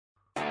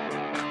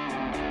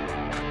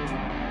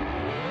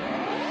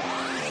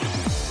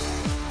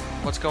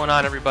What's going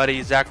on, everybody?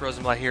 Zack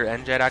Rosenblatt here,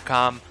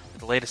 NJ.com,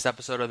 with the latest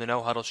episode of the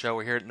No Huddle Show.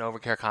 We're here at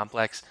NovaCare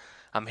Complex.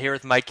 I'm here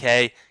with Mike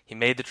Kaye. He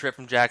made the trip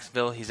from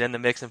Jacksonville. He's in the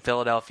mix in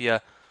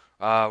Philadelphia.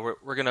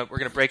 We're gonna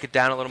break it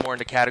down a little more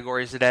into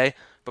categories today.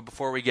 But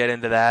before we get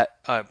into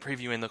that,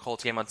 previewing the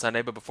Colts game on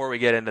Sunday. But before we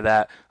get into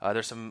that,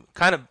 there's some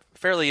kind of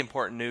fairly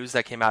important news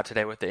that came out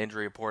today with the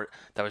injury report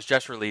that was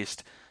just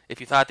released.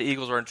 If you thought the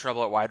Eagles were in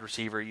trouble at wide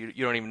receiver, you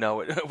don't even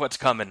know what's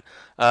coming.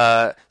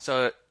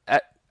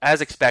 As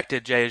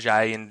expected, Jay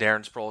Ajayi and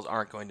Darren Sproles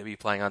aren't going to be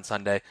playing on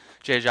Sunday.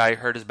 Jay Ajayi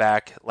hurt his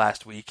back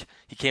last week.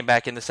 He came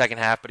back in the second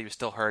half, but he was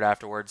still hurt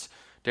afterwards.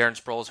 Darren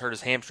Sproles hurt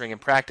his hamstring in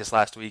practice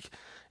last week,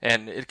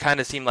 and it kind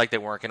of seemed like they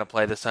weren't going to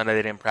play this Sunday.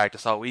 They didn't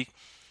practice all week.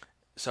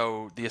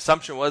 So the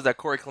assumption was that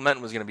Corey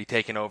Clement was going to be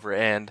taken over,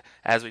 and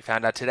as we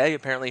found out today,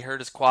 apparently he hurt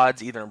his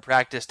quads either in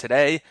practice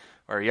today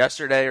or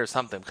yesterday or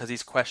something because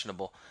he's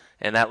questionable.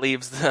 And that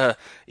leaves the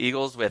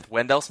Eagles with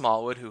Wendell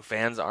Smallwood, who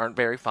fans aren't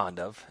very fond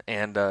of,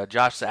 and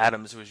Josh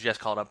Adams, who was just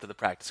called up to the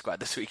practice squad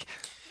this week.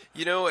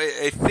 You know,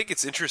 I think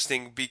it's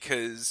interesting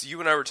because you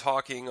and I were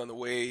talking on the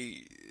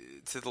way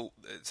to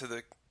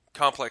the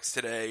complex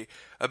today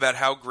about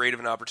how great of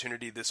an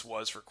opportunity this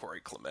was for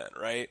Corey Clement,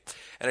 right?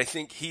 And I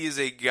think he is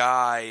a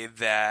guy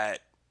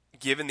that,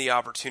 given the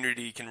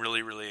opportunity, can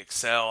really, really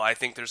excel. I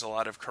think there's a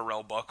lot of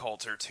Carell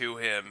Buckhalter to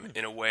him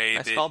in a way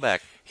nice that callback.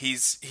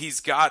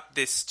 He's got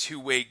this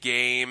two-way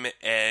game,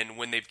 and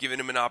when they've given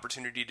him an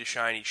opportunity to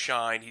shine, he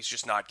shined. He's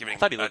just not giving. I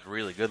thought he looked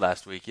really good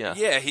last week. Yeah.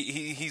 Yeah,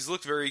 he's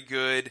looked very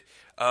good.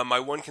 My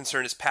one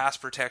concern is pass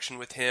protection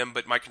with him,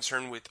 but my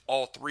concern with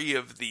all three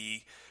of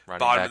the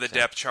bottom of the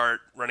depth chart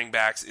running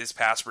backs is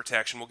pass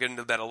protection. We'll get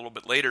into that a little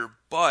bit later.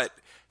 But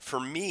for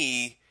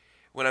me,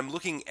 when I'm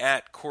looking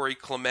at Corey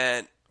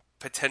Clement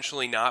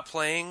potentially not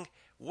playing,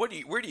 where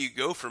do you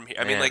go from here?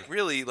 I mean, like,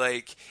 really,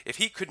 like, if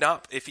he could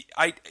not,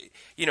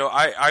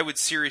 I would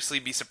seriously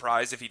be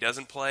surprised if he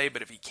doesn't play.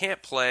 But if he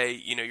can't play,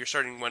 you're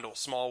starting Wendell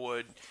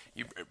Smallwood.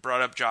 You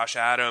brought up Josh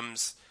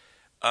Adams.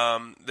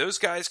 Those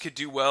guys could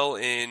do well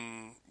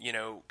in,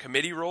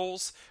 committee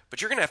roles,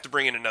 but you're going to have to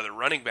bring in another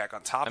running back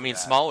on top of that. I mean,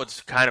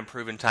 Smallwood's kind of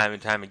proven time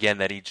and time again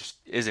that he just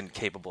isn't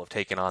capable of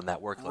taking on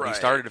that workload. Right. He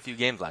started a few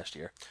games last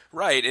year.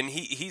 Right, and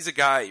he's a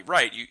guy,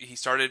 right, he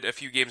started a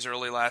few games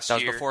early last year.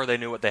 That was before they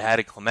knew what they had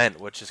in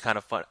Clement, which is kind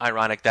of fun,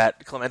 ironic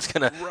that Clement's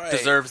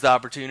deserves the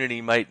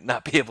opportunity, might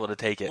not be able to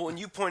take it. Well, and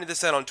you pointed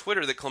this out on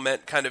Twitter that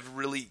Clement kind of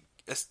really,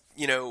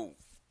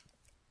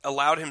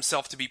 allowed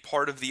himself to be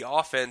part of the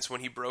offense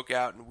when he broke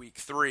out in week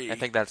 3. I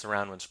think that's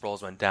around when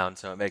Sproles went down,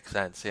 so it makes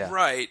sense, yeah.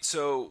 Right,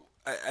 so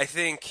I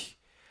think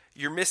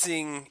you're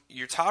missing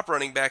your top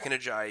running back in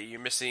Ajayi, you're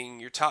missing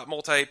your top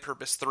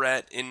multi-purpose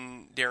threat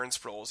in Darren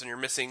Sproles, and you're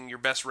missing your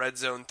best red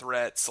zone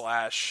threat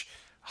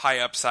 / high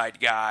upside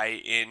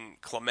guy in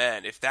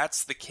Clement. If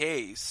that's the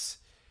case,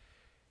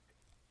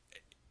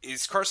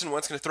 is Carson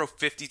Wentz going to throw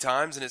 50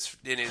 times in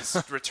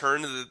his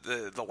return to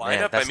the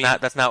lineup? Man,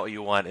 that's not what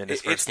you want in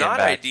his first game back. It's not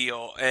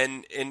ideal,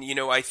 and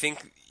I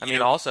think.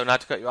 Also,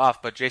 not to cut you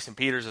off, but Jason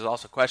Peters is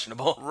also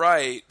questionable.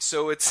 Right,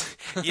 so it's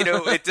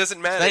it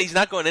doesn't matter. He's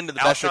not going into the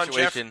best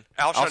situation.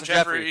 Alshon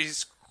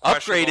Jeffrey's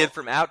upgraded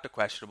from out to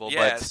questionable,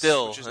 but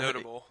still, which is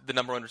notable. The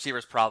number one receiver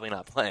is probably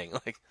not playing.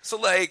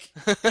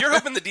 You're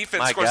hoping the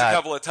defense scores a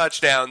couple of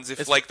touchdowns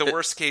if the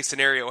worst case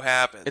scenario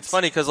happens. It's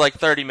funny because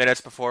 30 minutes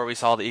before we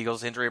saw the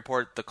Eagles injury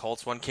report, the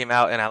Colts one came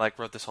out, and I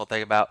wrote this whole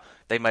thing about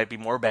they might be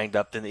more banged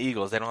up than the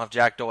Eagles. They don't have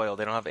Jack Doyle,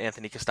 they don't have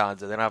Anthony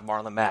Costanza, they don't have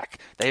Marlon Mack.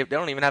 They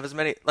don't even have as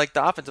many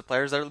the offensive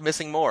players. They're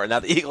missing more. And now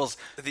the Eagles.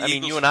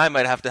 You and I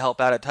might have to help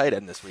out at tight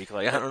end this week.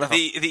 I don't know. The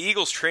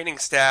Eagles training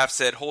staff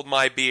said, "Hold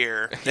my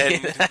beer,"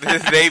 and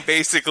they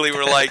basically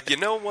were like, "You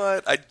know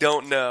what? I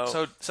don't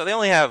know." So they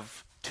only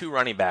have 2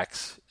 running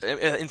backs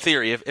in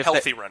theory. If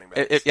healthy running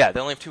backs. They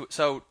only have 2.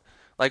 So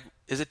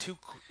is it too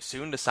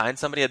soon to sign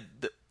somebody?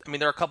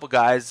 There are a couple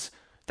guys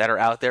that are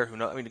out there who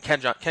know.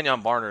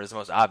 Kenyon Barner is the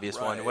most obvious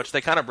one, which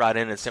they kind of brought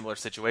in a similar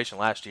situation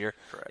last year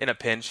in a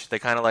pinch. They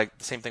kind of the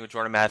same thing with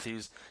Jordan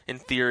Matthews. In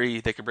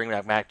theory, they could bring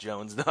back Mac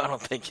Jones. I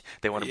don't think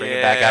they want to bring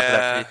him back after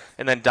that.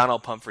 And then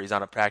Donald Pumphrey's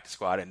on a practice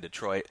squad in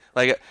Detroit.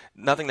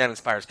 Nothing that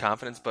inspires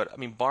confidence, but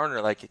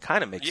Barner, it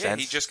kind of makes sense. Yeah,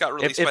 he just got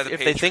released by the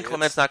Patriots. If they think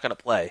Clement's not going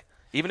to play,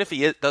 even if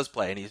he does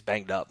play and he's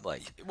banged up,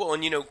 Well,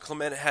 and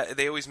Clement,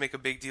 they always make a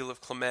big deal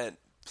of Clement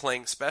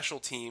playing special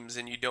teams,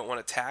 and you don't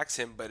want to tax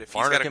him, but if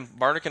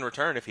Barner can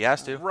return if he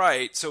has to.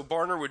 Right, so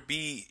Barner would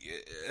be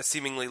a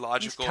seemingly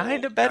logical. He's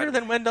kind of better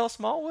than Wendell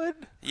Smallwood.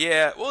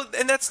 Yeah, well,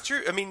 and that's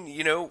true.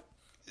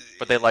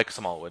 But they like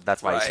Smallwood.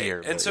 That's why he's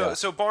here. And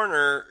so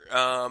Barner,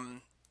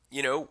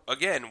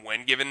 again,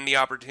 when given the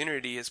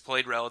opportunity, has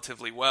played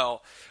relatively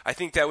well. I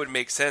think that would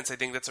make sense. I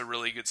think that's a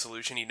really good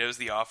solution. He knows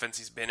the offense.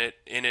 He's been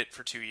in it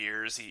for 2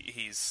 years.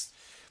 He's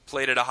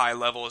played at a high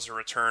level as a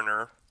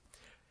returner.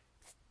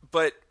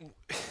 But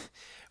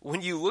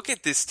when you look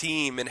at this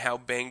team and how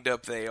banged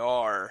up they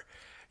are,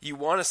 you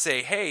want to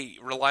say, hey,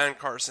 rely on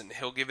Carson.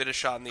 He'll give it a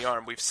shot in the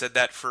arm. We've said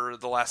that for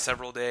the last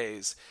several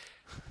days.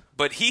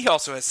 But he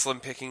also has slim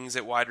pickings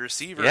at wide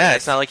receiver. Yeah,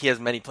 it's not like he has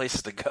many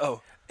places to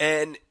go.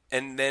 And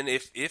And then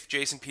if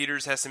Jason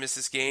Peters has to miss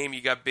this game,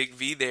 you got Big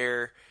V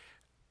there.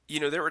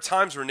 There were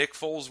times where Nick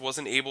Foles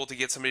wasn't able to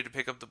get somebody to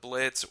pick up the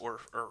blitz or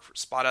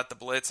spot out the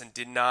blitz and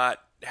did not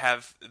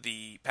have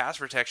the pass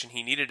protection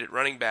he needed at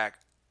running back.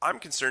 I'm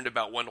concerned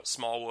about Wendell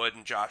Smallwood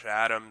and Josh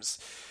Adams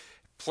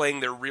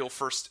playing their real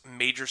first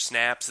major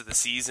snaps of the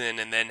season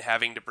and then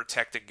having to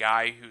protect a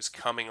guy who's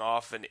coming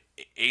off an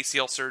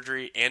ACL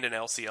surgery and an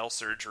LCL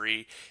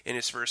surgery in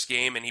his first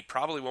game, and he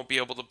probably won't be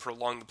able to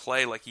prolong the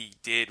play like he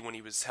did when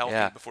he was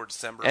healthy before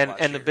December of last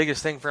year. And the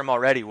biggest thing for him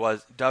already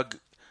was Doug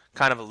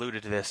kind of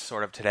alluded to this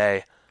sort of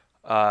today.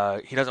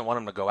 He doesn't want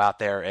him to go out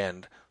there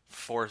and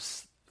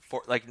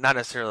not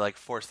necessarily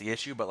force the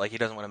issue, but he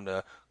doesn't want him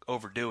to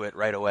overdo it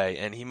right away,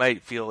 and he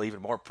might feel even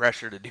more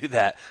pressure to do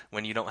that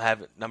when you don't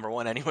have, number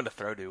one, anyone to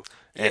throw to.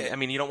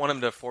 And you don't want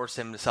him to force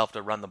himself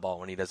to run the ball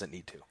when he doesn't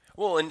need to.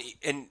 Well,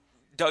 and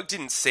Doug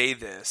didn't say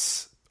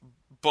this,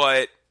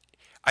 but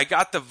I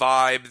got the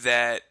vibe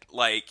that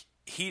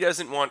he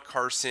doesn't want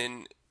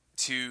Carson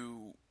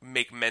to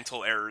make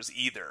mental errors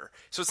either.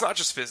 So it's not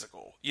just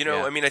physical.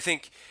 I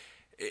think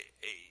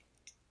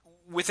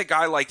with a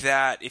guy like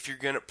that, if you're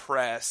going to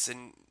press,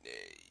 and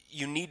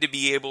you need to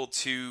be able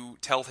to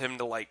tell him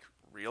to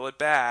reel it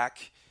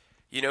back.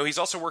 He's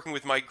also working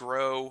with Mike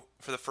Groh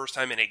for the first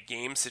time in a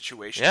game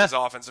situation as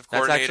offensive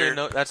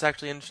coordinator. That's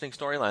actually an interesting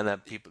storyline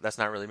that's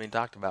not really being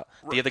talked about.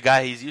 The other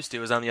guy he's used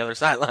to is on the other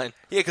sideline.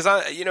 Yeah, because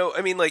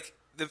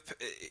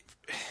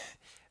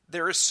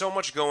there is so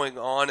much going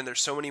on, and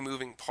there's so many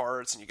moving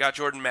parts, and you got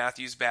Jordan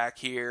Matthews back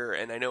here,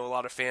 and I know a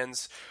lot of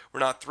fans were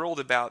not thrilled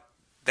about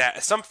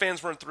that. Some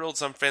fans weren't thrilled,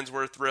 some fans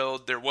were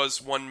thrilled. There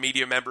was one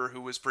media member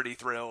who was pretty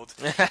thrilled.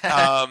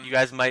 You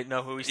guys might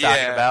know who he's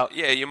talking about.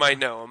 Yeah, you might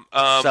know him.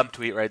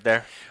 Subtweet right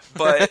there.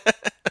 But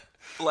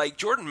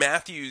Jordan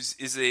Matthews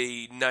is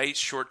a nice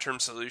short-term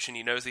solution.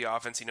 He knows the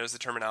offense. He knows the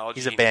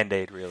terminology. He's a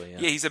Band-Aid, really.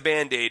 Yeah, he's a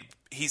Band-Aid.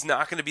 He's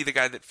not going to be the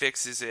guy that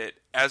fixes it.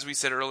 As we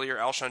said earlier,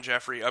 Alshon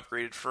Jeffrey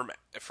upgraded from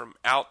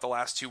out the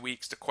last 2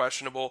 weeks to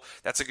questionable.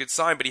 That's a good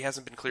sign, but he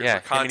hasn't been cleared for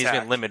contact. He's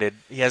been limited.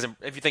 He hasn't.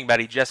 If you think about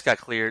it, he just got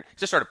cleared. He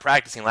just started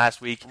practicing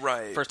last week.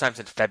 Right. First time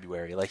since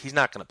February. He's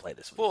not going to play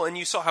this week. Well, and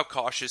you saw how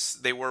cautious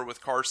they were with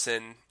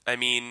Carson.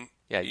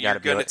 You're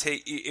going to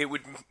take. It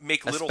would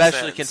make little sense,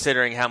 especially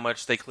considering how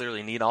much they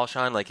clearly need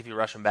Alshon. If you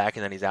rush him back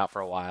and then he's out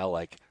for a while,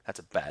 that's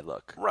a bad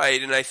look.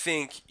 Right, and I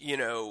think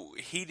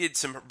he did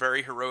some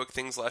very heroic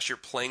things last year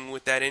playing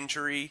with that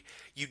injury.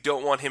 You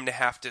don't want him to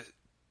have to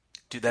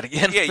do that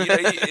again. Yeah,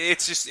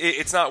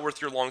 it's not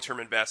worth your long-term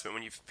investment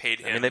when you've paid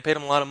him. They paid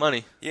him a lot of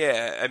money.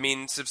 Yeah,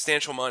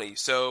 substantial money.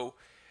 So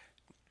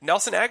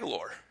Nelson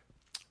Aguilar,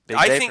 Big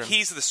I think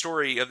he's the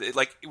story of it.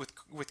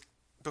 With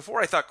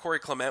before I thought Corey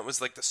Clement was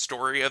the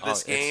story of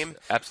this game.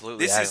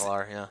 Absolutely,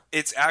 Aguilar.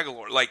 It's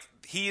Aguilar.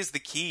 He is the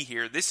key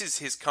here. This is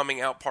his coming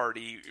out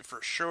party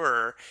for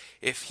sure.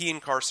 If he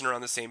and Carson are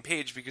on the same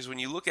page, because when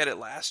you look at it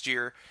last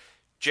year,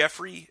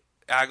 Jeffrey,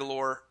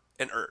 Aguilar,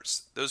 and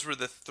Ertz, those were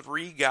the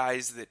three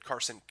guys that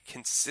Carson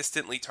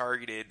consistently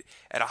targeted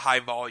at a high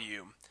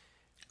volume.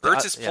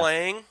 Ertz is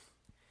playing.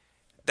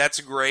 That's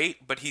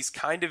great, but he's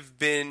kind of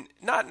been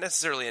not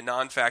necessarily a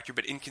non-factor,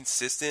 but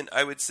inconsistent,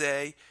 I would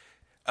say.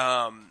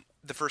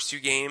 The first two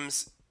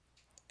games,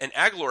 and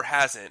Aguilar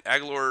hasn't.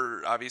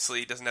 Aguilar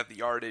obviously doesn't have the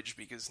yardage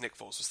because Nick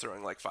Foles was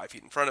throwing 5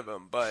 feet in front of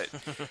him, but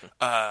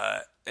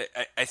I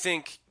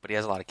think... But he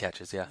has a lot of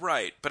catches, yeah.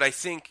 Right, but I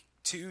think,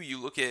 too,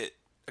 you look at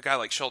a guy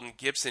like Sheldon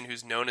Gibson,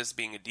 who's known as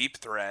being a deep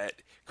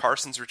threat.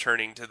 Carson's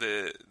returning to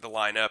the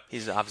lineup.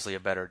 He's obviously a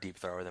better deep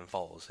thrower than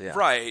Foles, yeah.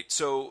 Right,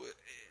 so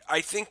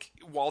I think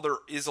while there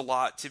is a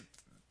lot to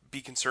be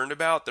concerned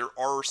about, there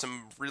are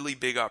some really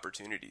big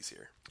opportunities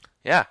here.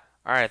 Yeah.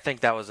 All right, I think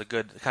that was a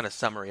good kind of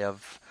summary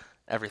of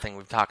everything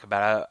we've talked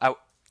about.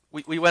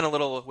 We went a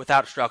little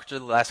without structure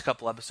the last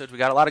couple episodes. We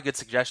got a lot of good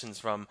suggestions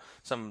from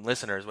some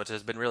listeners, which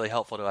has been really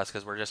helpful to us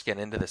because we're just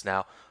getting into this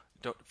now.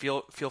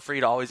 Feel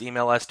free to always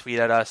email us, tweet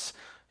at us,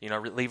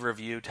 leave a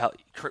review.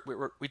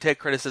 We take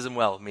criticism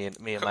well, me and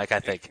Mike, I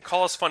think.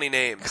 Call us funny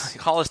names.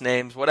 Call us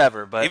names,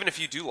 whatever. But even if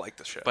you do like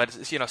the show. But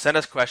send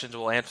us questions.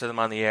 We'll answer them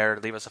on the air.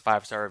 Leave us a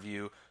 5-star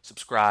review.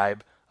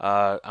 Subscribe.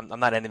 I'm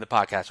not ending the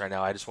podcast right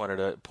now. I just wanted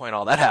to point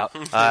all that out.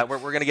 We're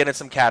going to get in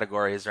some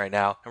categories right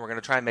now, and we're going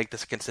to try and make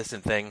this a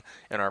consistent thing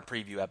in our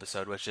preview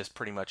episode, which just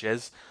pretty much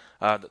is.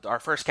 Our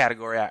first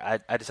category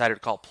I decided to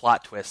call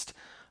Plot Twist.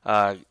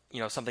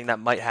 Something that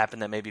might happen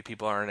that maybe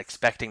people aren't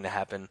expecting to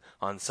happen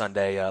on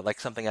Sunday, like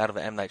something out of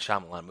an M. Night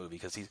Shyamalan movie,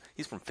 because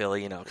he's from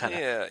Philly, kind of.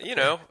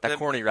 Yeah, that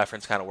corny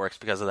reference kind of works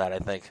because of that, I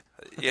think.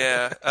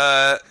 Yeah.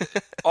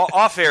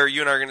 Off air,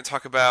 you and I are going to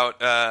talk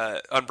about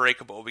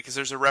Unbreakable, because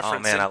there's a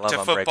reference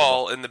to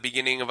football in the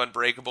beginning of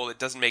Unbreakable that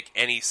doesn't make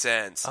any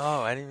sense.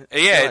 Oh, I didn't.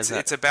 Yeah,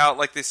 it's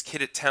about this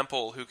kid at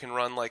Temple who can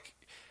run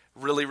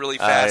really, really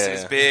fast and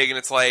is big, and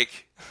it's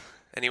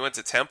and he went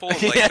to Temple in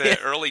the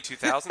early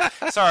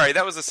 2000s. Sorry,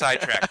 that was a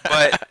sidetrack.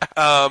 But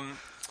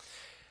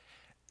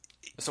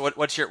so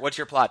what's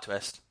your plot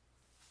twist?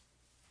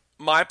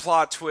 My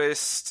plot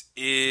twist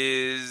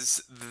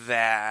is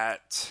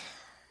that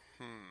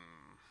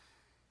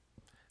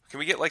Can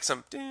we get like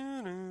some...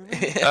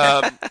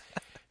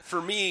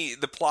 For me,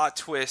 the plot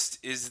twist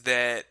is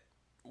that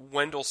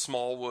Wendell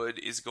Smallwood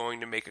is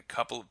going to make a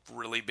couple of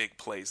really big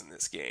plays in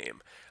this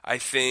game. I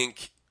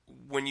think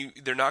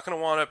they're not going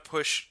to want to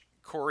push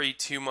Corey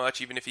too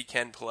much, even if he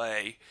can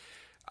play.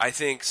 I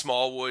think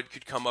Smallwood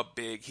could come up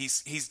big.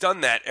 He's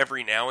done that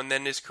every now and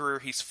then in his career.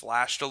 He's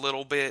flashed a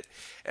little bit,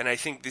 and I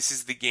think this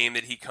is the game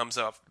that he comes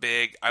up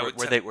big.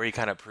 Where he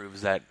kind of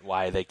proves that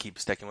why they keep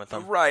sticking with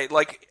him. Right.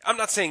 Like, I'm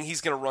not saying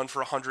he's going to run for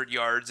 100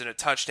 yards and a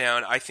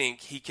touchdown. I think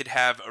he could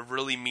have a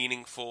really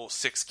meaningful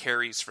 6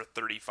 carries for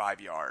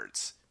 35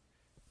 yards,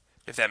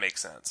 if that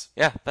makes sense.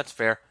 Yeah, that's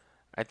fair.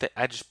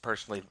 I just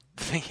personally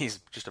think he's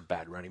just a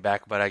bad running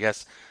back, but I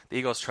guess the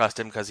Eagles trust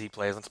him because he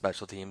plays on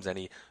special teams and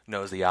he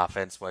knows the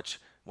offense, which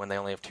when they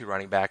only have 2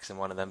 running backs and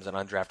one of them is an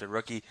undrafted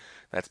rookie,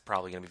 that's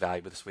probably going to be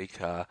valuable this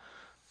week.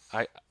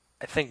 I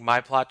think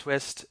my plot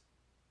twist,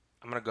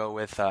 I'm going to go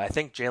with I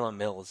think Jalen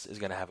Mills is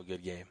going to have a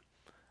good game.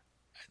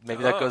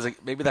 Maybe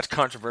that's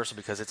controversial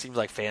because it seems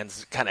like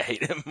fans kind of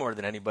hate him more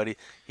than anybody.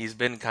 He's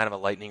been kind of a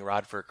lightning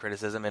rod for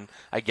criticism, and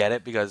I get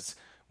it because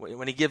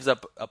when he gives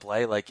up a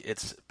play, like,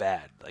 it's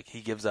bad. Like,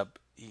 he gives up,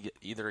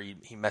 either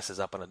he messes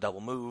up on a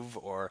double move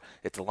or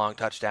it's a long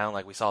touchdown.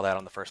 Like, we saw that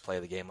on the first play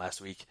of the game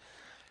last week.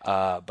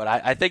 But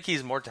I think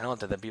he's more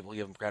talented than people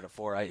give him credit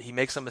for. He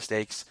makes some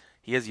mistakes.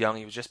 He is young.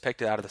 He was just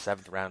picked out of the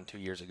 7th round 2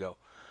 years ago.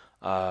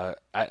 I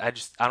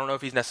don't know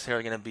if he's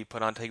necessarily going to be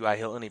put on T.Y.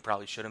 Hilton. He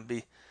probably shouldn't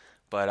be.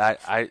 But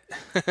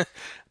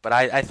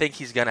I think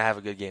he's going to have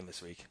a good game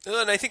this week.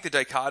 And I think the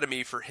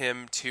dichotomy for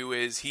him, too,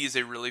 is he's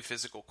a really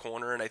physical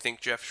corner, and I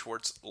think Jeff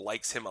Schwartz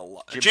likes him a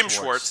lot. Jim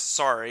Schwartz,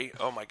 sorry.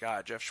 Oh, my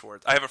God, Jeff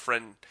Schwartz. I have a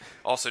friend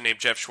also named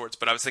Jeff Schwartz,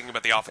 but I was thinking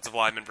about the offensive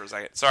lineman for a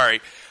second.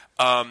 Sorry.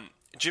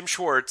 Jim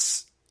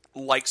Schwartz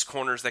likes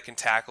corners that can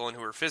tackle and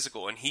who are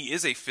physical, and he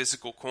is a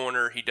physical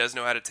corner. He does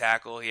know how to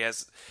tackle. He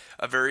has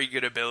a very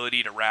good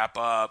ability to wrap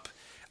up.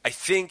 I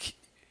think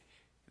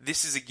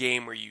this is a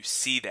game where you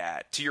see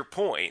that. To your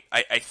point,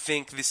 I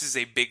think this is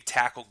a big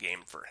tackle game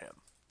for him,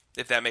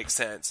 if that makes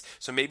sense.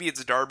 So maybe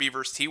it's Darby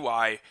versus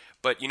T.Y.,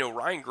 but,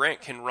 Ryan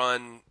Grant can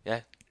run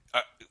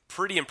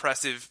pretty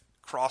impressive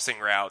crossing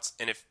routes,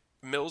 and if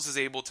Mills is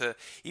able to,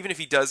 even if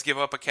he does give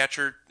up a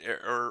catcher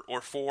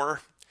or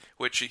 4,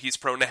 which he's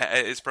prone to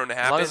happen. As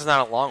long as it's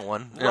not a long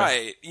one. Yeah.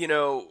 Right.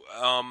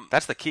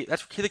 That's the key.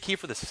 That's the key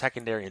for the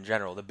secondary in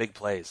general, the big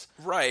plays.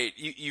 Right.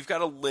 You've got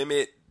to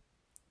limit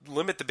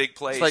the big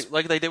plays. It's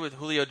like they did with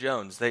Julio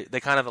Jones. They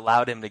kind of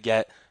allowed him to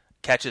get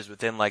catches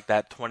within like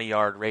that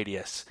 20-yard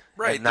radius.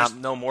 Right.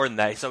 And no more than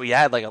that. So he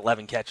had like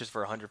 11 catches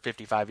for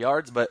 155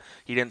 yards, but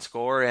he didn't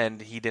score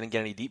and he didn't get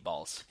any deep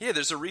balls. Yeah,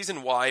 there's a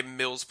reason why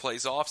Mills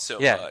plays off so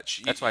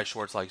much. That's why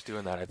Schwartz likes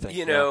doing that, I think.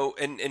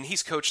 And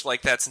he's coached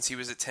like that since he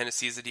was at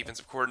Tennessee as a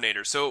defensive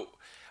coordinator. So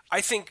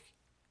I think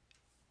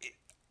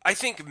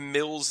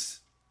Mills'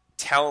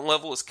 talent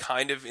level is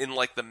kind of in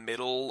like the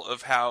middle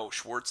of how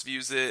Schwartz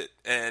views it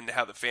and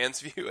how the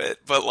fans view it.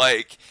 But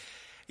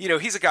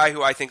he's a guy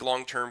who I think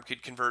long-term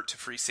could convert to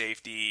free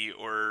safety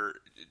or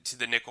to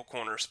the nickel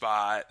corner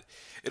spot.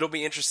 It'll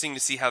be interesting to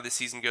see how the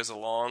season goes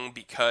along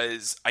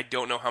because I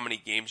don't know how many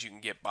games you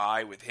can get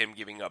by with him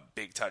giving up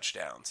big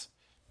touchdowns.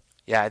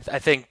 Yeah, I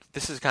think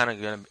this is kind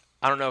of going to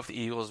 – I don't know if the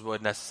Eagles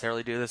would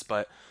necessarily do this,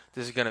 but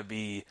this is going to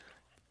be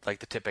like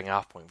the tipping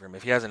off point for him.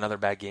 If he has another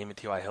bad game and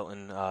T.Y.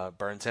 Hilton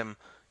burns him,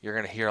 you're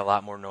going to hear a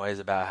lot more noise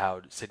about how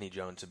Sidney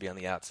Jones should be on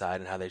the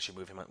outside and how they should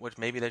move him, which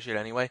maybe they should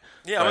anyway.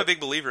 Yeah, I'm a big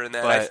believer in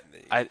that.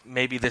 But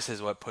maybe this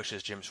is what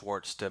pushes Jim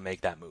Schwartz to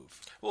make that move.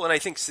 Well, and I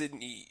think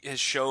Sidney has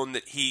shown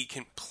that he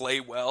can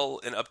play well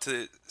and up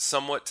to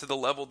somewhat to the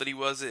level that he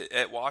was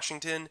at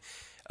Washington.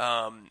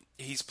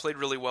 He's played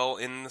really well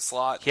in the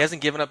slot. He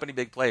hasn't given up any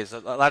big plays. A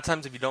lot of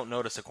times if you don't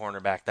notice a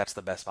cornerback, that's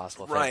the best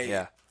possible thing. Right.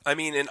 Yeah. I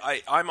mean, and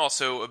I'm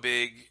also a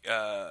big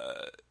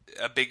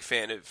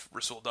fan of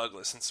Rasul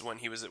Douglas since when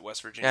he was at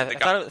West Virginia.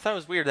 Yeah, I thought it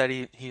was weird that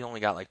he only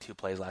got like 2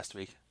 plays last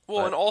week.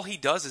 Well, and all he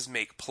does is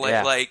make play.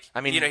 Yeah. Like,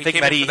 he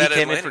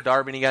came in for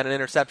Darby and he got an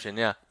interception.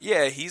 Yeah.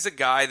 Yeah, he's a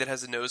guy that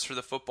has a nose for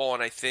the football,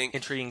 and I think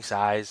intriguing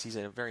size. He's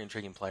a very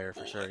intriguing player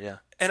for sure. Yeah.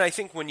 And I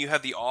think when you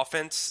have the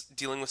offense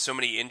dealing with so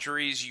many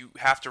injuries, you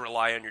have to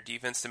rely on your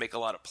defense to make a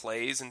lot of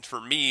plays. And for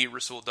me,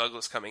 Rasul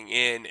Douglas coming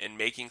in and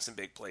making some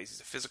big plays.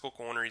 He's a physical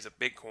corner. He's a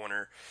big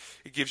corner.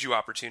 It gives you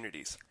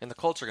opportunities. And the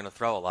Colts are going to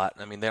throw a lot.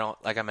 I mean, they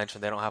don't, like I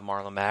mentioned, they don't have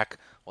Marlon Mack.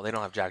 Well, they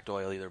don't have Jack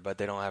Doyle either, but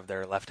they don't have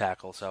their left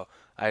tackle. So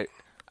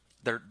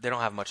they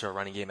don't have much of a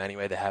running game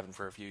anyway. They haven't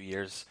for a few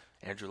years.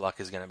 Andrew Luck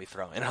is going to be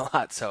throwing a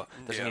lot, so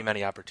there's going to be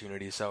many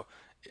opportunities. So,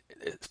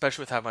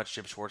 especially with how much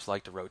Jim Schwartz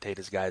liked to rotate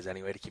his guys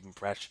anyway to keep them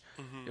fresh,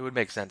 it would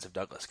make sense if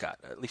Douglas got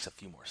at least a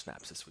few more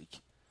snaps this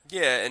week.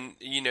 Yeah, and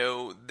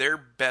their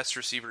best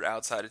receiver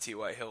outside of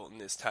T.Y.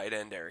 Hilton is tight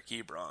end Eric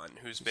Ebron,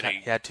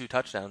 he had 2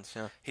 touchdowns.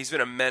 Yeah, he's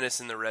been a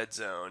menace in the red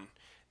zone.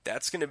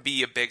 That's going to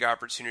be a big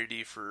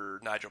opportunity for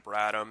Nigel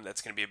Bradham.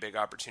 That's going to be a big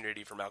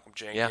opportunity for Malcolm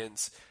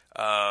Jenkins.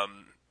 Yeah.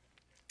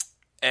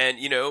 And,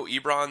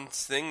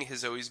 Ebron's thing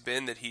has always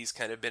been that he's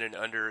kind of been an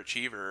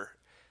underachiever.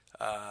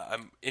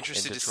 I'm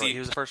interested to see. He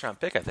was a first-round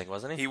pick, I think,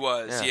 wasn't he? He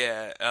was,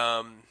 yeah.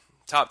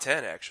 Top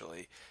 10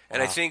 actually.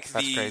 And wow, I think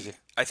that's crazy.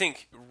 I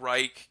think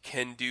Reich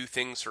can do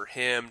things for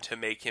him to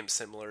make him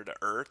similar to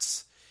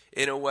Ertz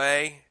in a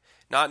way.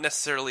 Not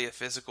necessarily a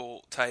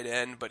physical tight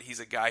end, but he's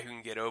a guy who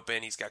can get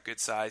open. He's got good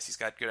size. He's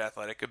got good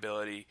athletic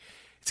ability.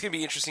 It's going to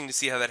be interesting to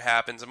see how that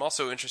happens. I'm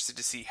also interested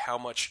to see how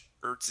much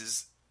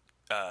Ertz's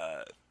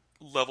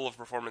level of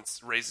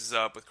performance raises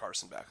up with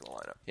Carson back in the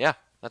lineup. Yeah,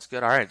 that's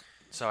good. All right.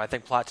 So I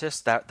think plot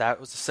twist, that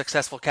was a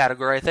successful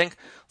category, I think.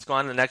 Let's go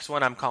on to the next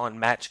one. I'm calling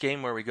match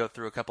game, where we go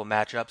through a couple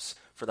matchups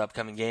for the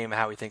upcoming game,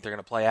 how we think they're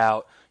going to play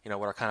out, what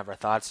are kind of our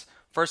thoughts.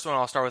 First one,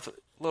 I'll start with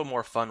a little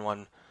more fun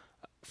one.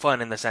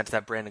 Fun in the sense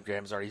that Brandon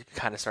Graham's already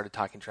kind of started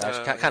talking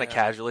trash, kind of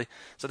casually.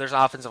 So there's an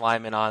offensive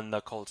lineman on the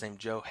Colts named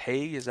Joe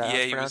Haye. Is that how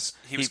it's pronounced?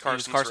 He was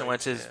Carson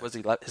Wentz. Was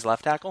he his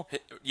left tackle?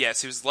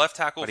 Yes, he was left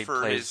tackle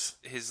for his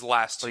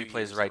last 2 years. But he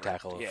plays right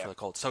tackle for the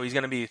Colts. So he's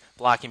going to be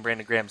blocking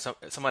Brandon Graham.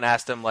 Someone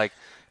asked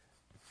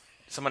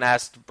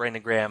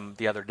Brandon Graham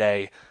the other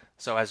day,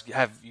 so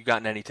have you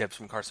gotten any tips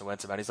from Carson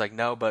Wentz about it? He's like,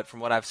 no, but from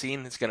what I've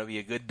seen, it's going to be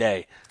a good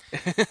day.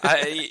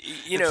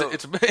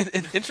 It's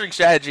an interesting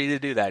strategy to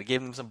do that.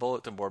 Give him some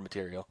bulletin board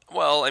material.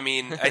 Well, I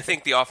mean, I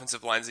think the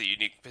offensive line's a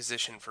unique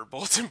position for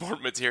bulletin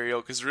board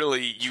material because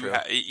really,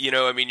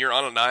 you're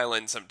on an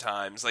island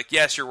sometimes. Like,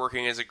 yes, you're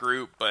working as a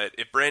group, but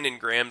if Brandon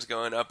Graham's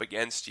going up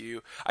against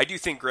you, I do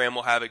think Graham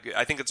will have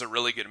I think it's a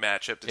really good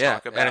matchup to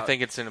talk about. And I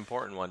think it's an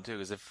important one too,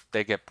 because if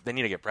they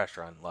need to get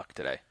pressure on Luck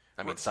today.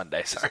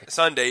 Sunday. Sorry,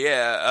 Sunday.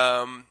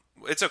 Yeah.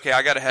 It's okay.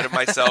 I got ahead of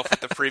myself with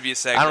the previous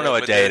segment. I don't know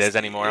what day it is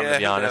anymore. I'm going to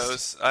be honest. Who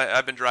knows?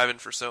 I've been driving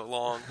for so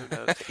long. Who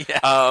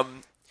knows?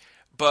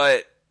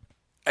 But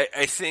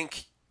I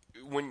think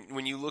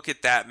when you look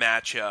at that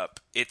matchup,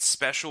 it's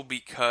special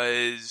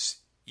because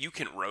you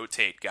can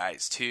rotate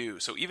guys too.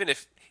 So even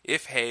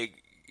if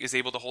Haig is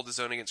able to hold his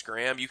own against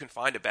Graham, you can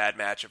find a bad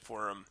matchup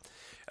for him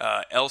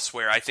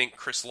elsewhere. I think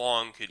Chris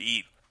Long could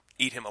eat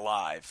him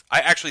alive.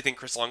 I actually think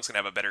Chris Long's going to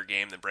have a better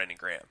game than Brandon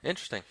Graham.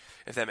 Interesting.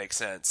 If that makes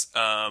sense.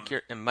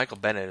 And Michael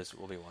Bennett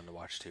will be one to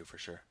watch too, for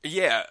sure.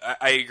 Yeah,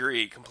 I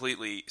agree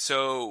completely.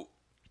 So,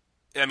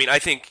 I mean, I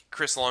think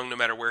Chris Long, no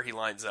matter where he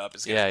lines up,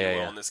 is going to do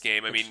well in this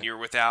game. I mean,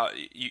 you've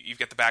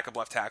got the backup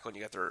left tackle and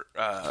you got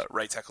the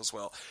right tackle as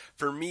well.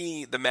 For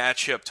me, the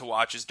matchup to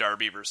watch is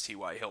Darby versus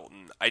T.Y.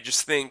 Hilton. I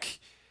just think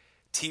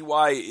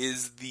T.Y.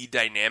 is the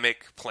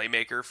dynamic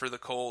playmaker for the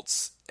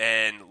Colts,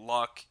 and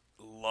Luck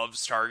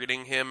loves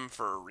targeting him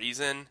for a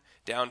reason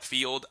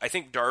downfield. I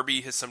think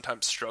Darby has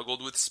sometimes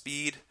struggled with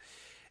speed,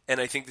 and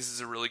I think this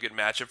is a really good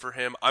matchup for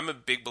him. I'm a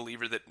big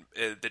believer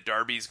that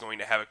Darby is going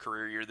to have a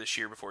career year this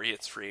year before he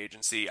hits free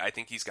agency. I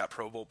think he's got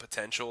Pro Bowl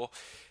potential.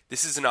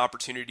 This is an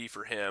opportunity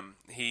for him.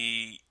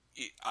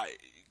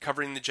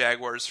 Covering the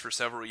Jaguars for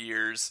several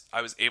years,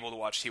 I was able to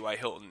watch T.Y.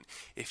 Hilton.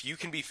 If you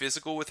can be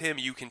physical with him,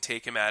 you can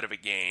take him out of a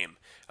game.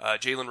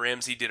 Jalen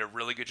Ramsey did a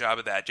really good job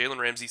of that. Jalen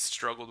Ramsey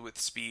struggled with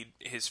speed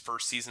his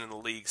first season in the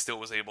league, still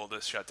was able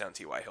to shut down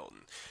T.Y.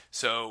 Hilton.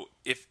 So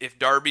if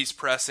Darby's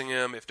pressing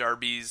him, if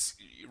Darby's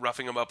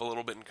roughing him up a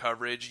little bit in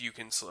coverage, you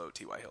can slow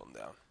T.Y. Hilton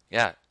down.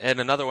 Yeah, and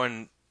another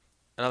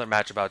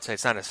matchup I would say,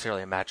 it's not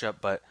necessarily a matchup,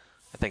 but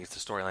I think it's the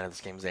storyline of this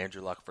game is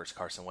Andrew Luck versus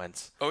Carson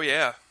Wentz. Oh,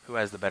 yeah. Who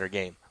has the better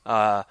game?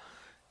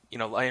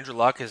 Andrew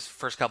Luck, his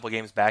first couple of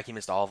games back, he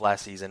missed all of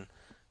last season.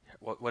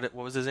 What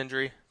was his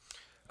injury?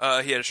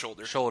 He had a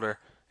shoulder.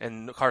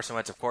 And Carson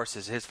Wentz, of course,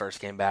 is his first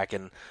game back,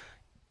 and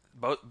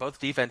both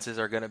defenses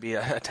are going to be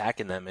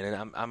attacking them.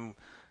 And I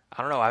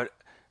don't know.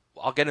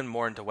 I'll get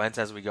more into Wentz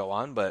as we go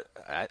on, but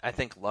I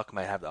think Luck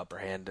might have the upper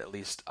hand, at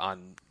least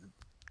on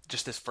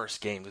just this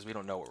first game, because we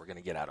don't know what we're going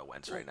to get out of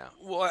Wentz right now.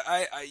 Well,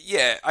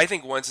 I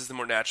think Wentz is the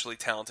more naturally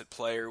talented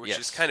player, which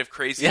is kind of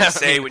crazy to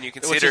say when you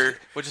consider...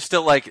 Which is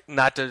still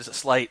not to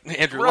slight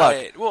Andrew Luck.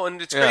 Right. Well, and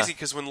it's crazy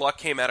because when Luck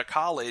came out of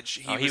college,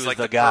 he was like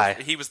the guy.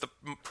 He was the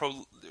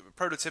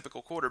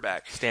prototypical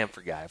quarterback.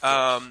 Stanford guy, of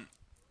course.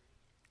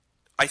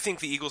 I think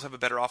the Eagles have a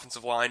better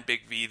offensive line,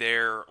 Big V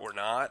there or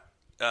not.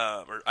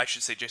 Or I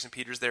should say Jason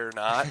Peters there or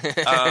not.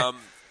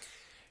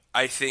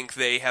 I think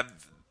they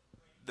have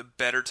the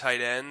better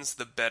tight ends,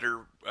 the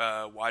better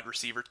wide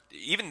receiver,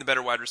 even the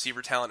better wide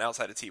receiver talent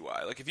outside of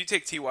T.Y. Like, if you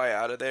take T.Y.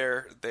 out of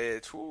there,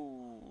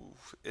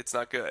 it's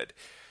not good.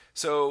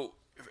 So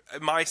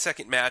my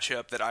second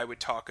matchup that I would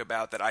talk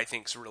about that I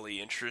think is really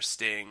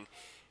interesting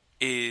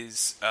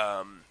is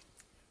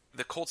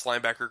the Colts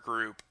linebacker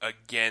group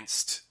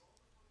against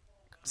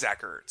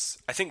Zach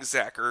Ertz. I think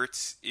Zach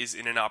Ertz is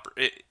in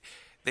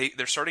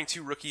they're starting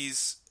two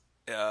rookies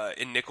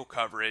in nickel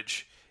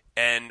coverage,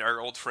 and our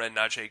old friend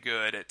Najee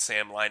Good at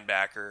Sam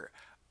linebacker.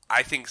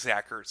 I think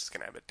Zach Ertz is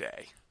going to have a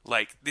day.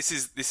 Like, this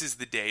is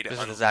the day to...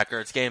 This is the Zach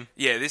Ertz game?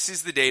 Yeah, this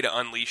is the day to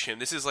unleash him.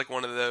 This is like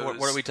one of those...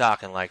 What are we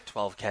talking? Like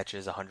 12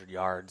 catches, 100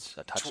 yards,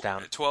 a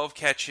touchdown? 12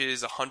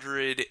 catches,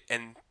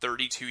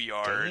 132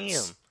 yards.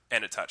 Damn.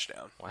 And a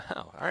touchdown. Wow.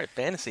 All right,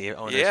 fantasy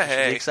owners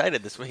should be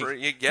excited this week.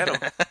 You get them.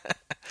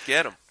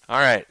 Get them. All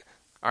right.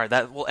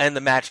 That will end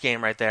the match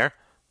game right there.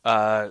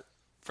 For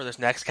this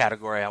next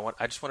category,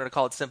 I just wanted to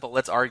call it simple.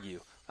 Let's argue.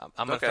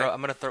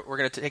 We're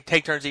gonna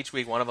take turns each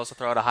week. One of us will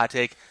throw out a hot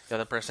take. The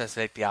other person has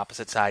to take the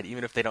opposite side,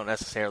 even if they don't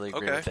necessarily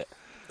agree with it.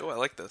 Oh, I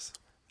like this.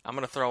 I'm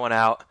gonna throw one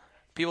out.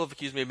 People have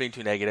accused me of being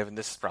too negative, and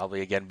this is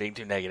probably again being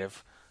too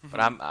negative. But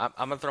I'm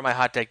gonna throw my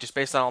hot take just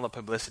based on all the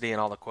publicity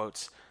and all the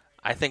quotes.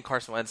 I think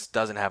Carson Wentz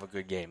doesn't have a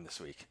good game this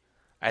week.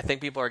 I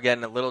think people are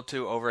getting a little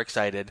too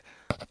overexcited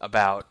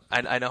about.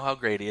 I know how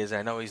great he is.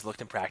 I know he's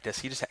looked in practice.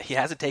 He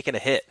hasn't taken a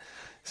hit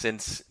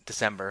since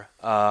December.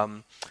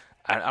 I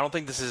don't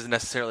think this is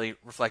necessarily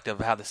reflective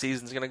of how the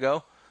season's going to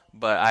go,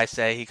 but I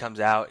say he comes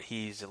out,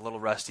 he's a little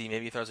rusty,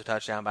 maybe he throws a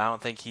touchdown, but I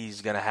don't think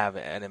he's going to have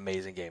an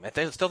amazing game.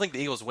 Still think the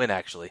Eagles win,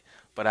 actually,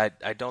 but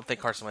I don't think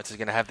Carson Wentz is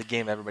going to have the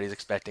game everybody's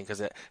expecting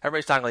because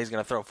everybody's talking like he's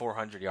going to throw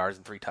 400 yards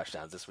and 3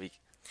 touchdowns this week.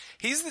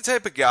 He's the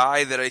type of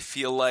guy that I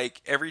feel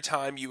like every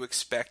time you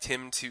expect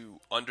him to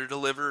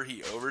underdeliver,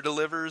 he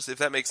overdelivers, if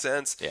that makes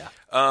sense. Yeah.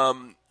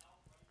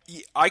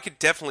 I could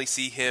definitely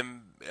see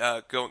him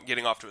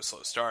getting off to a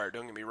slow start.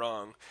 Don't get me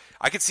wrong.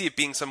 I could see it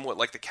being somewhat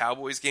like the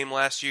Cowboys game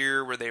last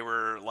year, where they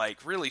were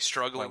like really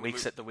struggling.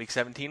 The Week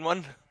 17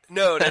 one?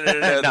 No.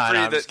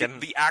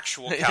 The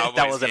actual Cowboys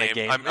that wasn't game.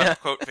 A game. I'm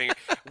quoting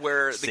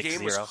where the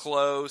game was 6-0.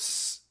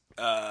 close,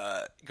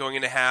 going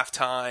into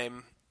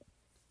halftime,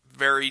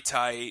 very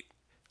tight,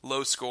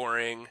 low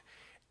scoring,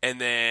 and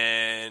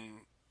then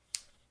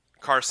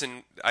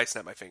Carson, I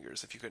snapped my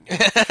fingers if you couldn't hear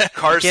me.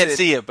 Carson, you can't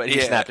see it, but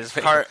he snapped his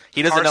fingers.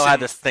 He doesn't know how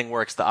this thing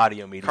works, the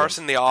audio medium.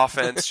 Carson, the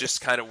offense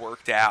just kind of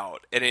worked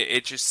out, and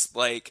it just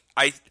like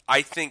I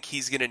think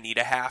he's going to need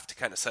a half to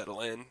kind of settle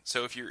in.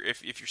 So if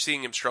you're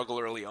seeing him struggle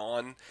early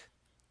on,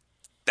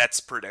 that's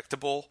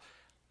predictable.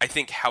 I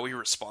think how he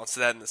responds to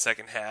that in the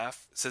second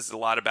half says a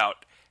lot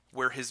about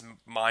where his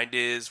mind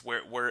is,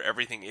 where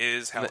everything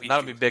is.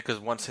 That'll be big because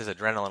once his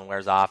adrenaline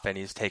wears off and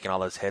he's taking all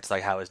those hits,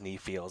 like how his knee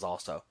feels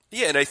also.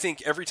 Yeah, and I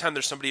think every time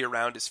there's somebody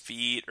around his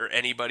feet or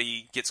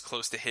anybody gets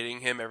close to hitting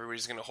him,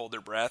 everybody's going to hold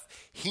their breath.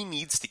 He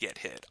needs to get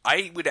hit.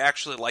 I would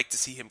actually like to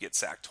see him get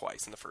sacked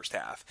twice in the first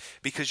half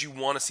because you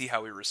want to see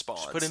how he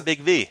responds. Just put in Big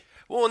V.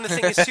 Well, and the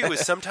thing is, too,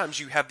 is sometimes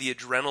you have the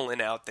adrenaline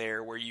out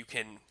there where you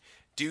can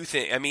do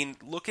things. I mean,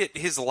 look at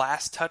his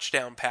last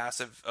touchdown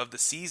pass of the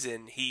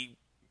season. He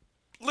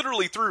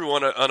literally threw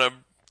on a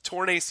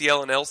torn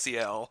ACL and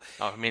LCL.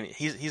 Oh, I mean,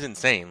 he's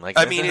insane. Like,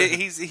 I mean,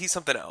 he's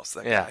something else.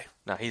 That guy.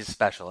 No, he's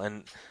special.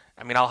 And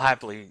I mean, I'll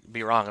happily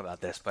be wrong about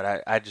this,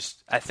 but I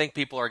think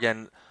people are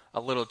getting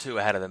a little too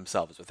ahead of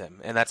themselves with him,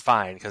 and that's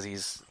fine because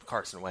he's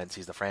Carson Wentz.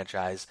 He's the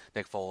franchise.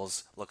 Nick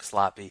Foles looks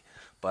sloppy,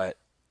 but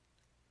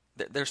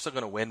they're still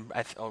going to win.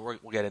 We'll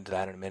get into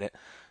that in a minute.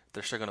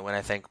 They're still going to win,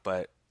 I think,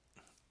 but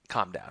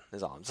calm down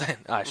is all I'm saying.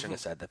 I shouldn't have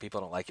said that. People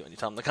don't like it when you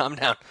tell them to calm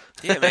down.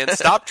 Yeah, man.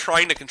 Stop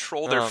trying to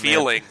control their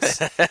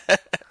feelings.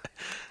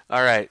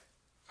 All right.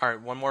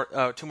 One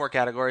more, 2 more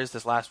categories.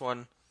 This last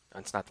one,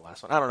 it's not the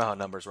last one. I don't know how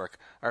numbers work.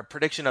 Our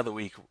prediction of the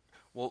week.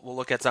 We'll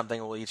look at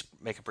something. We'll each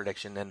make a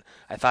prediction. And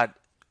I thought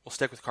we'll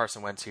stick with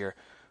Carson Wentz here.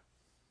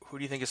 Who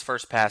do you think his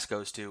first pass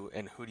goes to,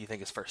 and who do you think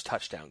his first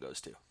touchdown goes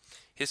to?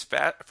 His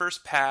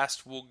first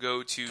pass will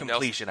go to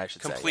completion.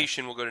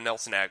 Completion will go to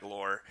Nelson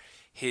Aguilar.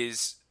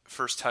 His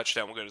first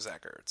touchdown will go to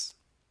Zach Ertz.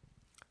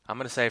 I'm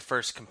going to say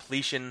first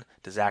completion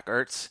to Zach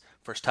Ertz.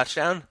 First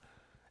touchdown,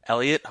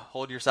 Elliott,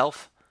 hold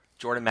yourself,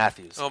 Jordan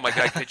Matthews. Oh, my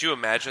God. Could you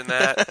imagine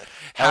that?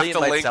 Half the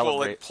link will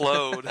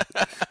implode.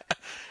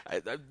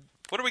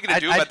 What are we going to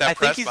do about that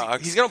press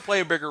box? He's going to play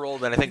a bigger role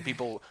than I think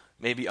people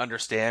maybe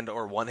understand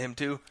or want him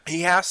to.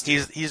 He has to.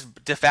 He's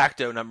de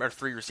facto number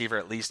 3 receiver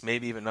at least,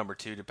 maybe even number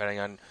 2, depending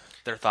on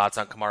their thoughts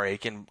on Kamar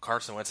Aiken.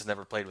 Carson Wentz has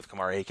never played with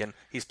Kamar Aiken.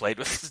 He's played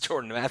with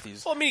Jordan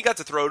Matthews. Well, I mean, he got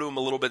to throw to him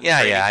a little bit in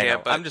training camp. I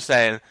know. But I'm just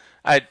saying,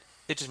 it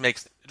just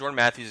makes Jordan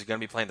Matthews is going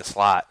to be playing the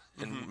slot.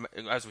 And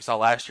as we saw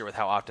last year with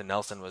how often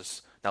Nelson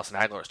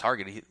Aguilar's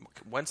targeted,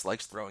 Wentz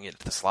likes throwing it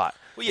to the slot.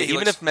 Well, yeah,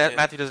 even if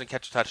Matthew doesn't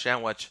catch a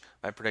touchdown, which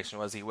my prediction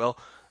was he will,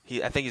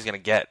 I think he's going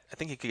to get. I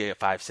think he could get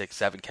 5, 6,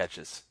 7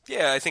 catches.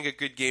 Yeah, I think a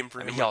good game for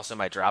him. I mean, he also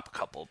might drop a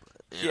couple.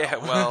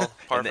 Well,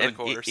 part of the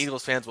course.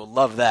 Eagles fans will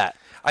love that.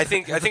 I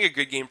think a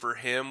good game for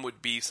him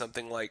would be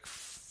something like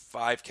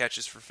 5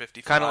 catches for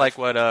 55. Kind of like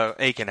what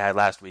Aiken had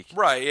last week.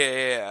 Right,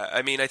 yeah.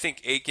 I mean, I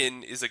think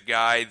Aiken is a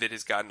guy that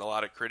has gotten a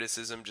lot of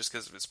criticism just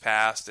because of his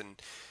past and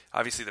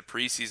obviously the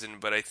preseason,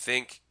 but I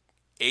think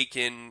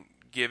Aiken,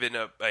 given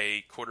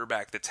a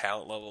quarterback the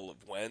talent level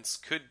of Wentz,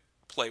 could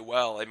play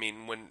well. I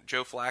mean, when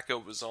Joe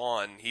Flacco was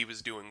on, he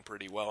was doing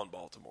pretty well in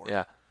Baltimore.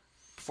 Yeah.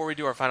 Before we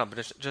do our final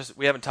prediction,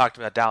 we haven't talked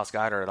about Dallas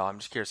Goedert at all. I'm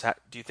just curious,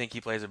 do you think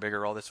he plays a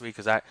bigger role this week?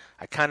 Because I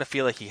kind of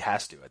feel like he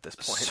has to at this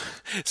point.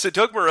 So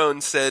Doug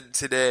Marrone said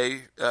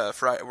today,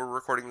 we're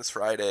recording this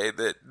Friday,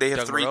 that they have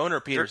Doug 3... Marrone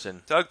or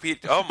Peterson?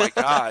 Oh, my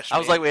gosh. I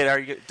was like,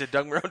 wait, did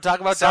Doug Marrone talk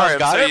about Dallas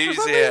Goedert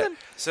for some reason?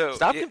 So,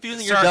 stop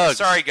confusing your Dougs.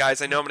 Sorry,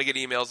 guys. I know I'm going to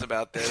get emails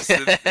about this.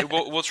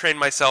 We'll train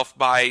myself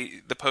by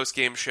the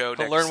post-game show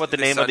I'll learn what the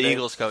name Sunday. of the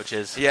Eagles coach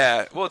is.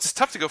 Yeah. Well, it's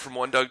tough to go from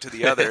one Doug to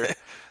the other.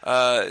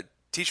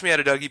 Teach me how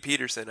to Dougie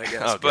Peterson, I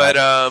guess. Oh, but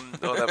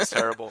that was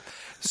terrible.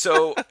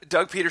 So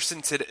Doug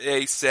Peterson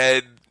today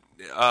said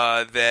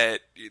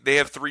that they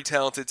have 3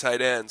 talented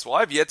tight ends. Well,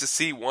 I've yet to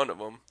see one of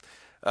them.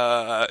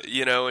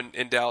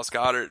 in Dallas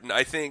Goedert. And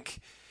I think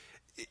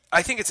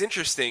it's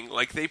interesting.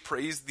 Like, they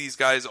praised these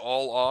guys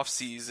all off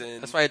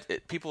season. That's why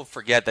people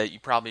forget that you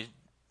probably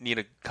need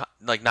to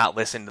not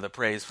listen to the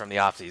praise from the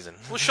offseason.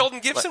 Well, Sheldon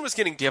Gibson was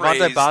getting praised.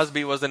 Devontae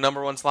Bosby was the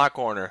number one slot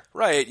corner.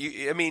 Right.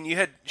 You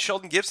had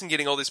Sheldon Gibson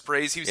getting all this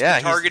praise. He was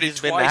targeted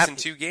twice in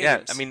 2 games.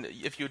 Yeah, I mean,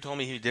 if you had told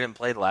me he didn't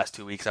play the last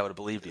 2 weeks, I would have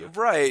believed you.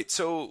 Right.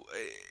 So,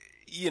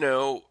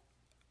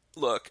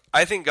 look,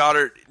 I think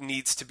Goddard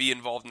needs to be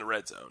involved in the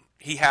red zone.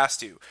 He has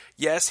to.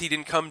 Yes, he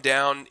didn't come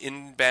down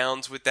in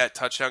bounds with that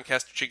touchdown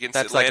catch against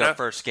Atlanta. That's like a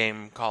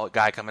first-game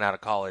guy coming out of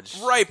college.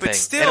 Right, but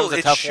still,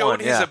 it showed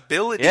his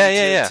ability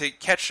to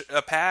catch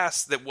a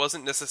pass that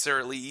wasn't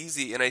necessarily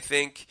easy. And I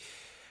think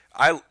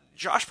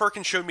Josh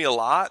Perkins showed me a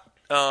lot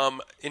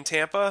in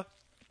Tampa,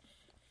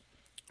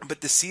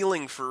 but the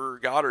ceiling for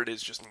Goddard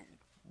is just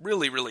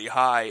really, really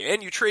high.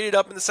 And you traded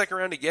up in the second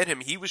round to get him.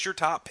 He was your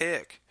top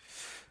pick.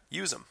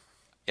 Use him.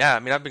 Yeah, I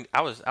mean,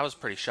 I was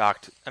pretty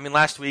shocked. I mean,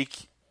 last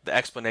week, the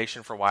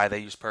explanation for why they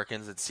used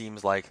Perkins, it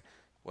seems like,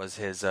 was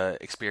his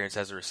experience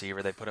as a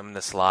receiver. They put him in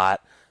the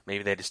slot.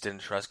 Maybe they just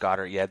didn't trust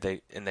Goddard yet,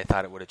 and they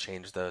thought it would have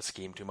changed the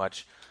scheme too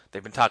much.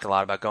 They've been talking a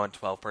lot about going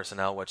 12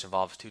 personnel, which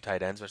involves 2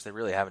 tight ends, which they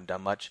really haven't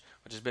done much,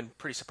 which has been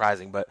pretty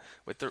surprising. But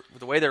with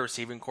the way their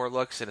receiving core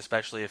looks, and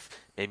especially if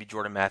maybe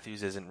Jordan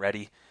Matthews isn't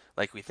ready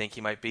like we think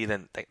he might be,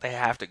 then they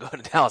have to go to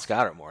Dallas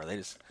Goedert more.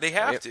 They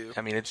have to.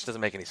 I mean, it just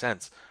doesn't make any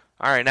sense.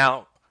 All right,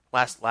 now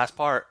last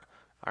part.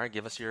 All right,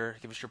 give us your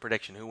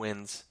prediction. Who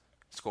wins?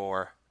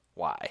 Score.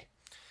 Why?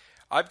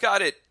 I've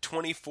got it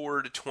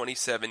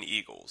 24-27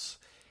 Eagles.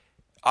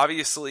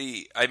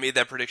 Obviously, I made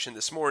that prediction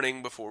this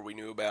morning before we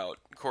knew about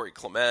Corey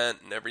Clement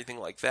and everything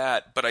like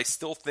that, but I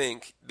still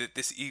think that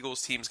this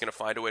Eagles team is going to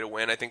find a way to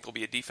win. I think there'll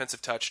be a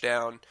defensive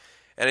touchdown,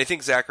 and I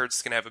think Zack Ertz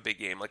is going to have a big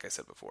game, like I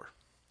said before.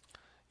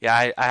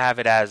 Yeah, I have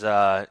it as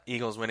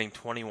Eagles winning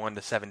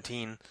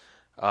 21-17.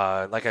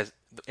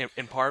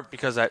 In part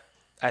because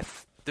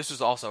this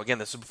was also, again,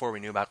 this was before we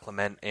knew about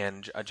Clement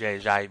and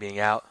Jay being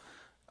out.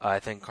 I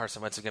think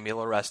Carson Wentz is going to be a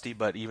little rusty,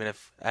 but even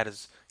if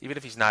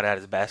he's not at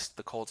his best,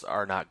 the Colts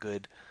are not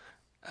good.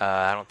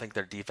 I don't think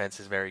their defense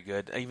is very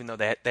good, even though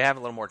they have a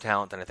little more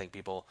talent than I think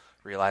people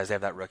realize. They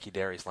have that rookie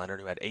Darius Leonard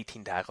who had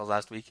 18 tackles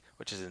last week,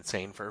 which is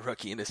insane for a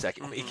rookie in his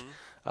second week.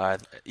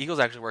 Eagles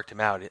actually worked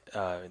him out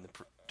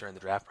during the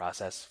draft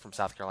process from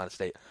South Carolina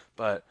State,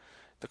 but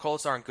the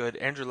Colts aren't good.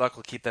 Andrew Luck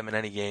will keep them in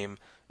any game.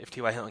 If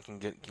T.Y. Hilton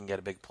can get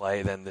a big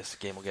play, then this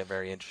game will get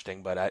very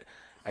interesting. But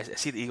I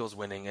see the Eagles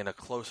winning in a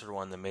closer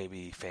one than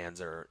maybe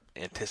fans are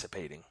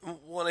anticipating.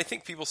 Well, and I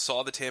think people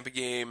saw the Tampa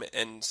game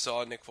and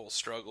saw Nick Foles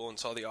struggle and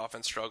saw the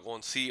offense struggle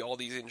and see all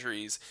these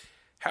injuries.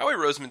 Howie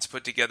Roseman's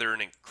put together an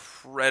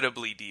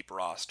incredibly deep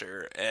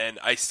roster, and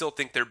I still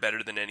think they're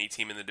better than any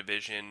team in the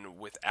division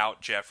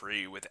without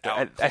Jeffrey,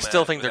 without I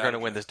still think they're going to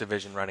win this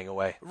division running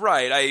away.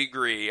 Right, I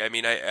agree. I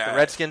mean, the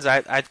Redskins,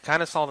 I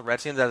kind of saw the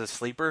Redskins as a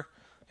sleeper,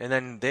 and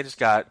then they just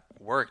got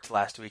worked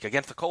last week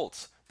against the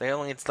Colts.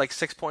 It's like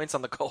 6 points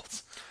on the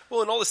Colts.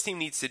 Well, and all this team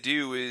needs to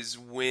do is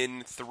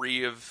win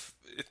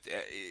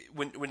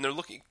when they're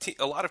looking.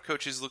 A lot of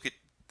coaches look at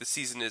the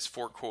season as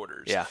 4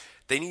 quarters. Yeah,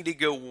 they need to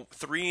go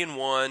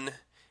 3-1,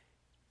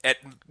 at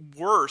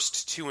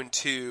worst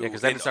 2-2. Yeah,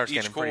 because then it starts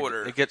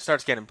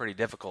getting pretty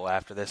difficult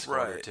after this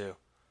quarter too.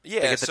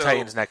 Yeah, they get the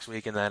Titans next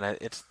week, and then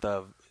is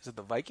it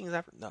the Vikings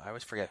after? No, I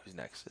always forget who's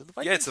next. Is it the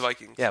Vikings? Yeah, it's the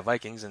Vikings. Yeah,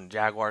 Vikings and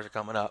Jaguars are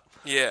coming up.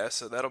 Yeah,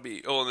 so that'll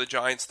be and the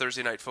Giants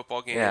Thursday night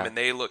football game, and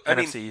they look.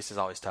 NFC East is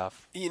always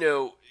tough.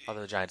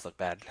 Although the Giants look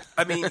bad.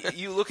 I mean,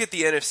 you look at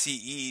the NFC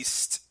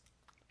East.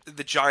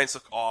 The Giants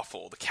look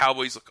awful. The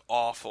Cowboys look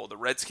awful. The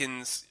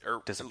Redskins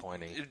are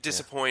disappointing.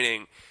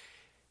 Yeah.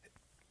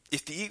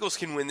 If the Eagles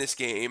can win this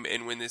game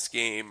and win this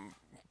game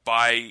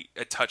by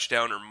a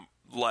touchdown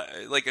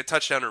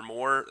or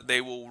more, they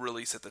will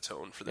really set the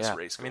tone for this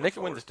race. I mean, they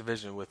can win this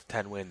division with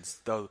 10 wins,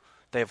 though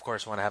they, of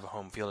course, want to have a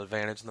home field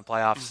advantage in the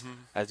playoffs,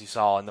 as you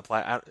saw in the play.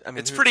 I mean,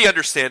 it's pretty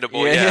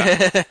understandable,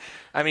 yeah.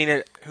 I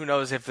mean, who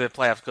knows if the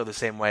playoffs go the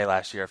same way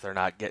last year if they're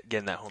not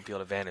getting that home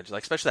field advantage,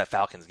 especially that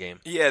Falcons game.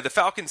 Yeah, the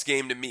Falcons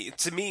game,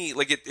 to me,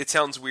 like it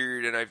sounds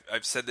weird, and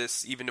I've said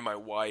this even to my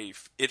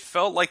wife. It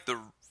felt like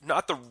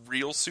not the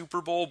real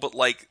Super Bowl, but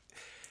like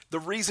the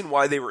reason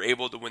why they were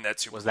able to win that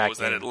Super Bowl was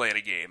that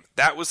Atlanta game.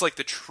 That was like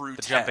the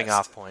test. Jumping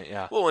off point,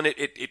 yeah. Well, and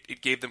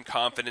it gave them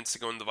confidence to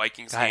go in the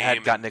Vikings game.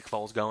 Had got Nick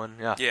Foles going,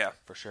 yeah.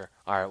 For sure.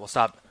 All right, we'll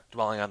stop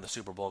dwelling on the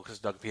Super Bowl because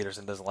Doug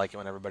Peterson doesn't like it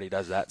when everybody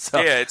does that.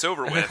 So. Yeah, it's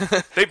over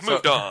with. They've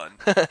moved on.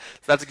 So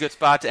that's a good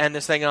spot to end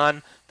this thing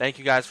on. Thank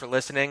you guys for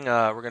listening.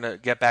 We're going to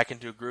get back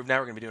into a groove now.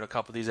 We're going to be doing a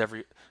couple of these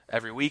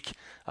every week.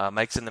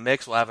 Mike's in the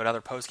mix. We'll have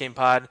another post-game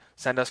pod.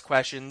 Send us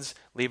questions.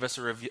 Leave us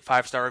a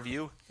 5-star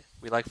review.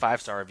 We like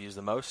 5-star reviews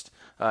the most.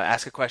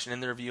 Ask a question in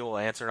the review. We'll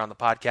answer it on the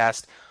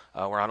podcast.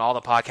 We're on all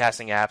the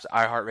podcasting apps,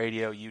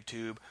 iHeartRadio,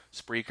 YouTube,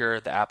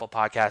 Spreaker, the Apple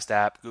Podcast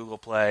app, Google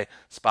Play,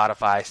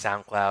 Spotify,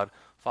 SoundCloud.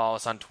 Follow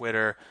us on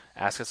Twitter.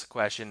 Ask us a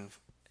question,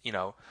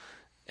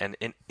 and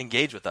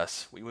engage with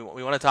us. We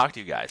want to talk to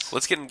you guys.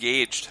 Let's get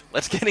engaged.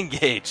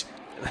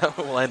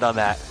 We'll end on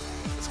that.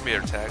 Let's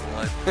going to be our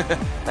tagline.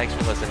 Thanks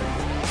for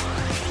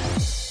listening.